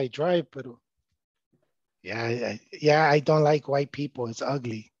because I drive, but yeah, I don't like white people. It's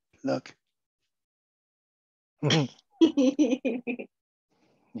ugly. Look.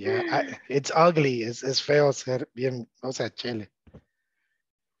 Yeah, it's ugly. Es feo ser bien, o sea, chile.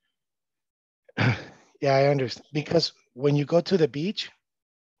 Yeah, I understand. Because when you go to the beach,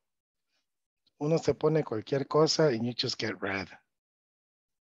 uno se pone cualquier cosa and you just get red.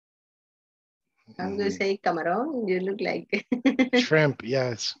 How do you say camarón? You look like Shrimp,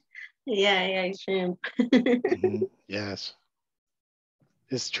 yes. Yeah, shrimp. Yes.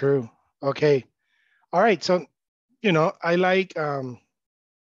 It's true. Okay. All right. So, I like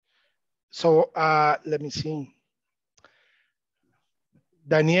let me see.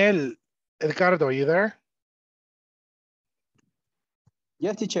 Daniel, Edgardo, are you there?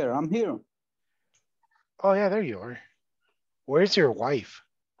 Yes, teacher, I'm here. Oh, yeah, there you are. Where's your wife?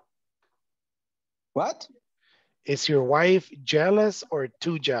 What? Is your wife jealous or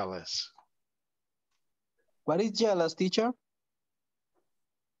too jealous? What is jealous, teacher?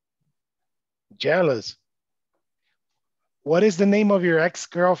 Jealous. What is the name of your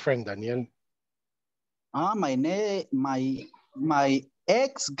ex-girlfriend, Daniel? My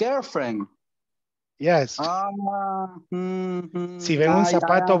ex-girlfriend. Yes. Si ven un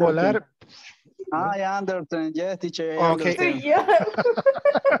zapato volar. I understand. Yes, teacher. I Okay. understand.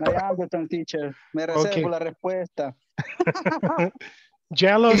 I understand, teacher. Me reservo la respuesta.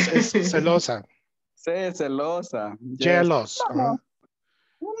 Jealous es celosa. Sí, celosa. Jealous. Yes. No,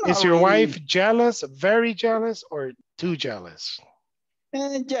 is your wife jealous, very jealous, or too jealous?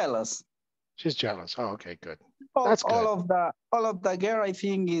 Jealous. She's jealous. Oh, okay, good. That's good. All of the girl, I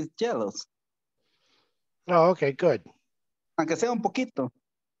think, is jealous. Oh, okay, good. Aunque sea un poquito.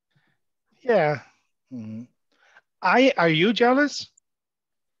 Yeah. Mm-hmm. Are you jealous?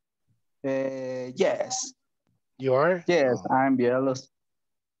 Yes. You are? Yes, I'm jealous.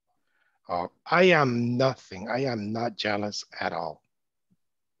 Oh, I am nothing. I am not jealous at all.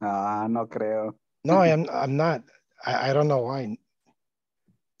 No creo. No, I'm not. I don't know why.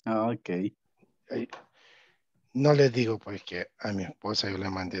 Okay. No le digo porque a mi esposa yo le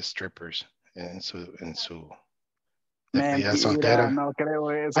mandé strippers en su despedida soltera. No creo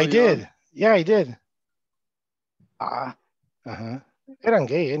eso. I did. Yeah, I did. Eran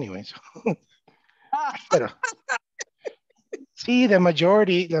gay anyways. Pero sí, la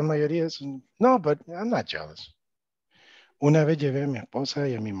mayoría son. No, but I'm not jealous. Una vez llevé a mi esposa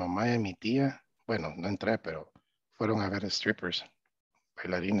y a mi mamá y a mi tía. Bueno, no entré, pero fueron a ver strippers,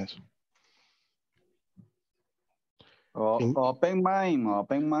 bailarines. Open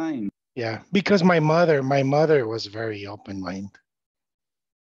mind. Yeah, because my mother was very open mind.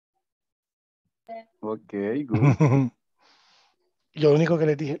 Okay, good. Lo único que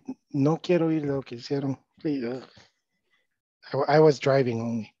le dije, no quiero oír lo que hicieron. Please. I was driving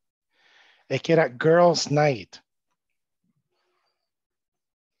only. Es que era girls' night.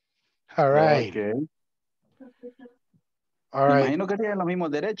 All right. Okay. All right. Imagino que tienen los mismos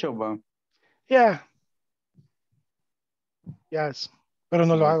derechos, ¿va? Yeah. Yes. Pero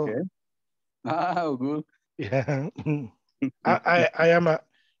no lo hago. Good. Yeah. I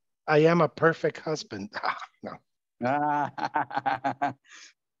am a perfect husband. No.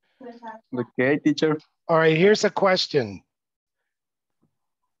 Okay, teacher. All right, here's a question.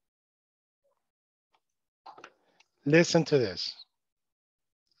 Listen to this.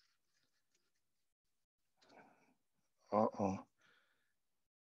 Uh-oh.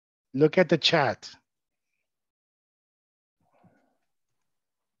 Look at the chat.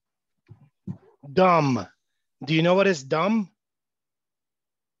 Dumb. Do you know what is dumb?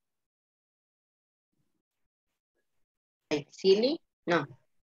 Like silly? No.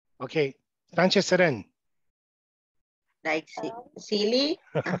 Okay. Sánchez Seren. Like silly?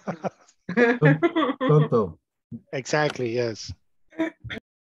 Tonto. Exactly, yes.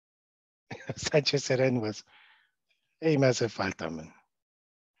 Sánchez Seren was, hey, me hace falta, man.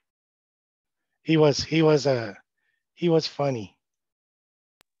 He was funny.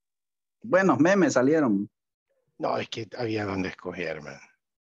 Buenos memes salieron. No, es que había donde escoger, man.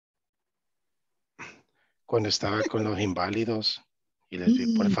 Cuando estaba con los inválidos y les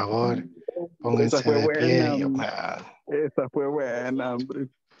dije, por favor, pónganse fue de pie. buena. Y yo, Esa fue buena, hombre.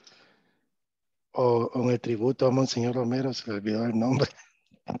 o en el tributo a Monseñor Romero, se le olvidó el nombre.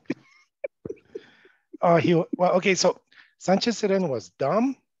 Well, okay, so Sanchez Seren was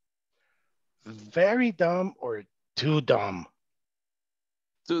dumb, very dumb, or too dumb.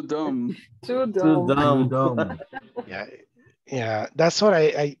 Too dumb. Too Too dumb. dumb. Yeah, that's what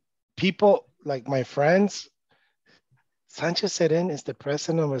I people like my friends. Sanchez Seren is the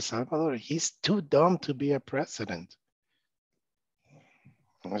president of El Salvador. He's too dumb to be a president.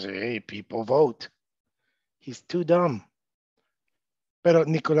 I say, hey, people vote. He's too dumb. Pero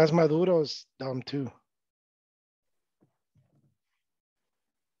Nicolás Maduro's dumb too.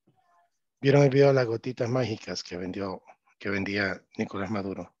 ¿Vieron el video de las gotitas mágicas que vendía Nicolás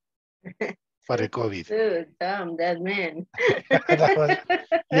Maduro para el COVID? Too dumb, that man.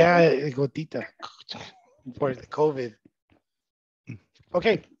 Yeah, gotita for the COVID.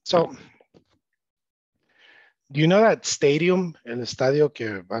 Okay, so do you know that stadium, el estadio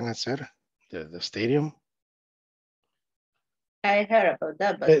que van a hacer, the stadium? I heard about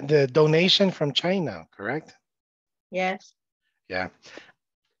that, but The donation from China, correct? yes. Yeah.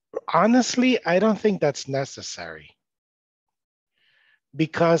 Honestly, I don't think that's necessary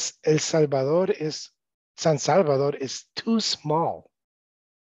because San Salvador is too small.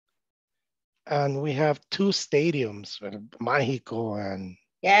 And we have two stadiums, Mexico and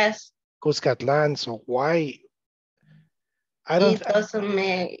Yes. Cuscatlán. So why? It doesn't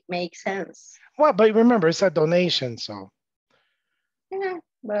make sense. Well, but remember, it's a donation, so. Yeah,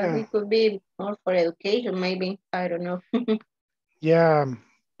 but it could be more for education, maybe. I don't know. Yeah,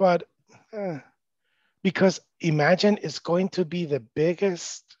 but because imagine it's going to be the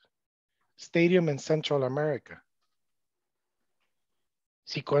biggest stadium in Central America.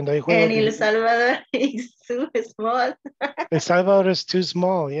 Sí, cuando hay And El Salvador is too small. El Salvador is too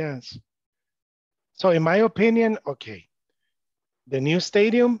small, yes. So in my opinion, okay, the new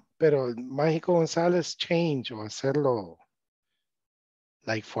stadium, pero Mágico González change o hacerlo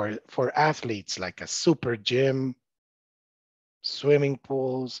like for athletes, like a super gym, swimming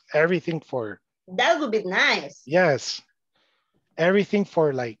pools, everything for. That would be nice. Yes, everything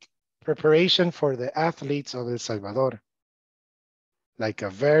for like preparation for the athletes of El Salvador. Like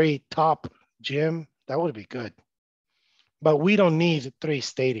a very top gym, that would be good. But we don't need 3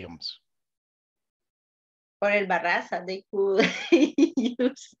 stadiums. For El Barraza, they could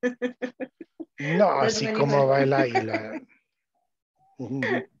use. No, así como va el águila.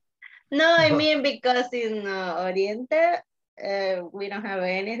 No, I mean, because in Oriente, we don't have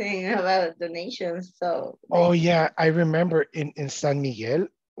anything about donations, so. Oh yeah, I remember in San Miguel,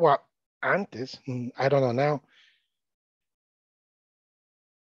 well, antes, I don't know now.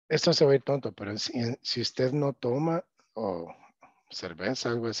 Esto se ve tonto, pero si usted no toma o cerveza,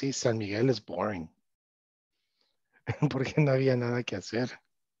 algo así, San Miguel es boring. Porque no había nada que hacer.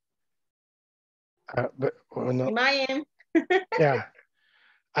 No. Yeah.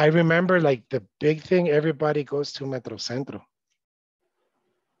 I remember like the big thing, everybody goes to Metrocentro.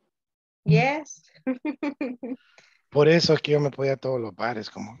 Yes. Por eso es que yo me podía a todos los bares,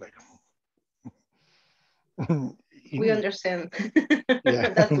 como like. We understand.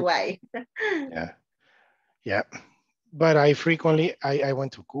 Yeah. That's why. Yeah. But I frequently, I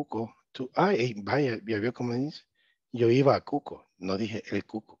went to Cuco. Vaya, ¿ya vio cómo dice? Yo iba a Cuco, no dije el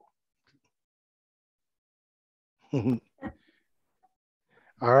Cuco.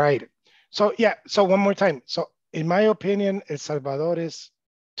 All right. So yeah, so one more time. So in my opinion, El Salvador is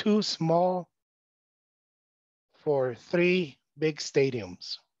too small for 3 big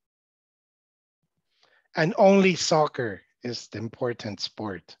stadiums. And only soccer is the important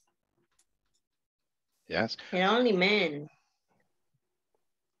sport. Yes. And only men.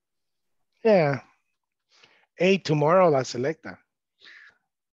 Yeah. Hey, tomorrow la selecta.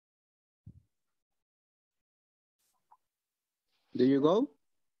 Do you go?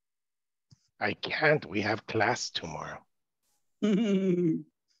 I can't. We have class tomorrow. Desde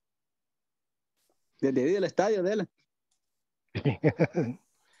ahí del estadio, Dela.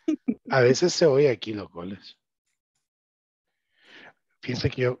 A veces se oye aquí los goles. Piensa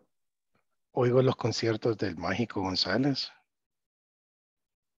que yo oigo los conciertos del Mágico González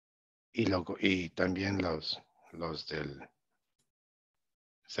y también los del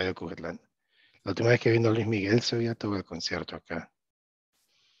Estadio Cucatlán. La última vez que vino Luis Miguel se oía todo el concierto acá.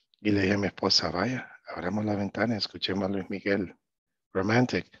 Y le dije a mi esposa, vaya, abramos la ventana y escuchemos a Luis Miguel.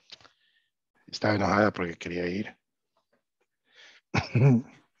 Romantic. Estaba enojada porque quería ir.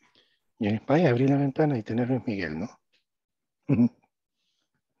 Y vaya, abrí la ventana y tener Luis Miguel, ¿no?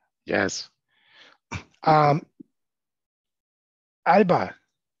 Yes. Alba.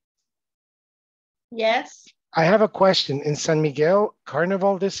 Yes. I have a question. In San Miguel,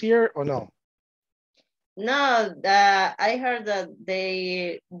 Carnival this year or no? No, I heard that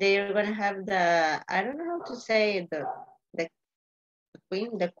they're gonna have the, I don't know how to say, the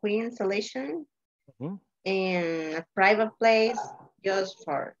queen selection in a private place just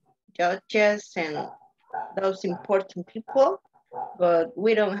for judges and those important people, but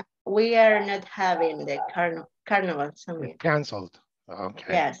we are not having the carnival summit. Canceled.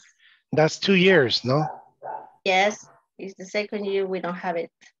 Okay. Yes. That's 2 years, no? Yes, it's the second year we don't have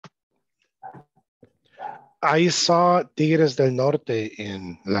it. I saw Tigres del Norte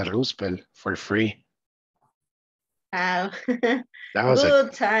in La Roosevelt for free. Wow. That was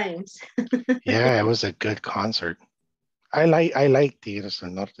good times. Yeah, it was a good concert. I like Tigres del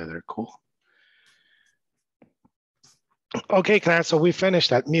Norte. They're cool. Okay, class, so we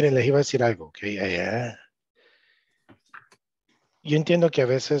finished that. Miren, les iba a decir algo, okay? Yeah. Yo entiendo que a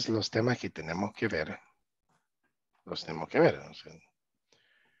veces los temas que tenemos que ver, los tenemos que ver, o sea,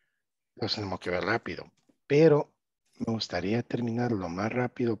 los tenemos que ver rápido, pero me gustaría terminar lo más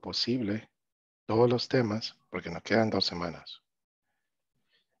rápido posible todos los temas, porque nos quedan 2 semanas.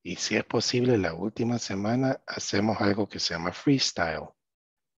 Y si es posible, la última semana hacemos algo que se llama freestyle.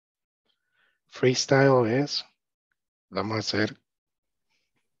 Freestyle es, vamos a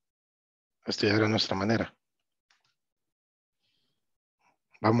estudiar a nuestra manera.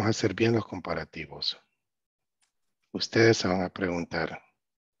 Vamos a hacer bien los comparativos. Ustedes se van a preguntar,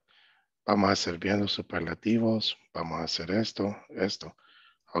 vamos a hacer bien los superlativos, vamos a hacer esto.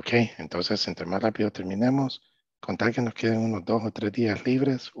 Ok, entonces entre más rápido terminemos, con tal que nos queden unos 2 o 3 días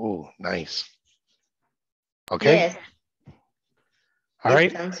libres. Nice. Ok. Yes. All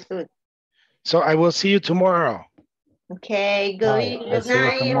right. Sounds good. So I will see you tomorrow. Okay, good I'll see you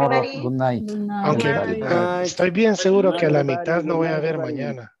night, tomorrow. everybody. Good night. Aunque everybody. estoy bien seguro que a la mitad no voy a ver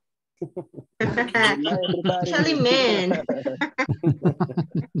mañana. Actually, man.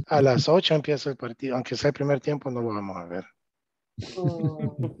 A las 8 empieza el partido, aunque sea el primer tiempo no lo vamos a ver.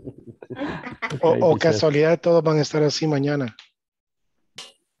 O casualidad todos van a estar así mañana.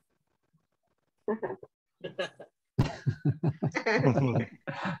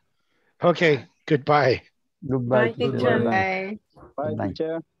 Okay, goodbye. Goodbye. Bye, teacher. Bye,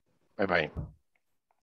 teacher. Bye-bye.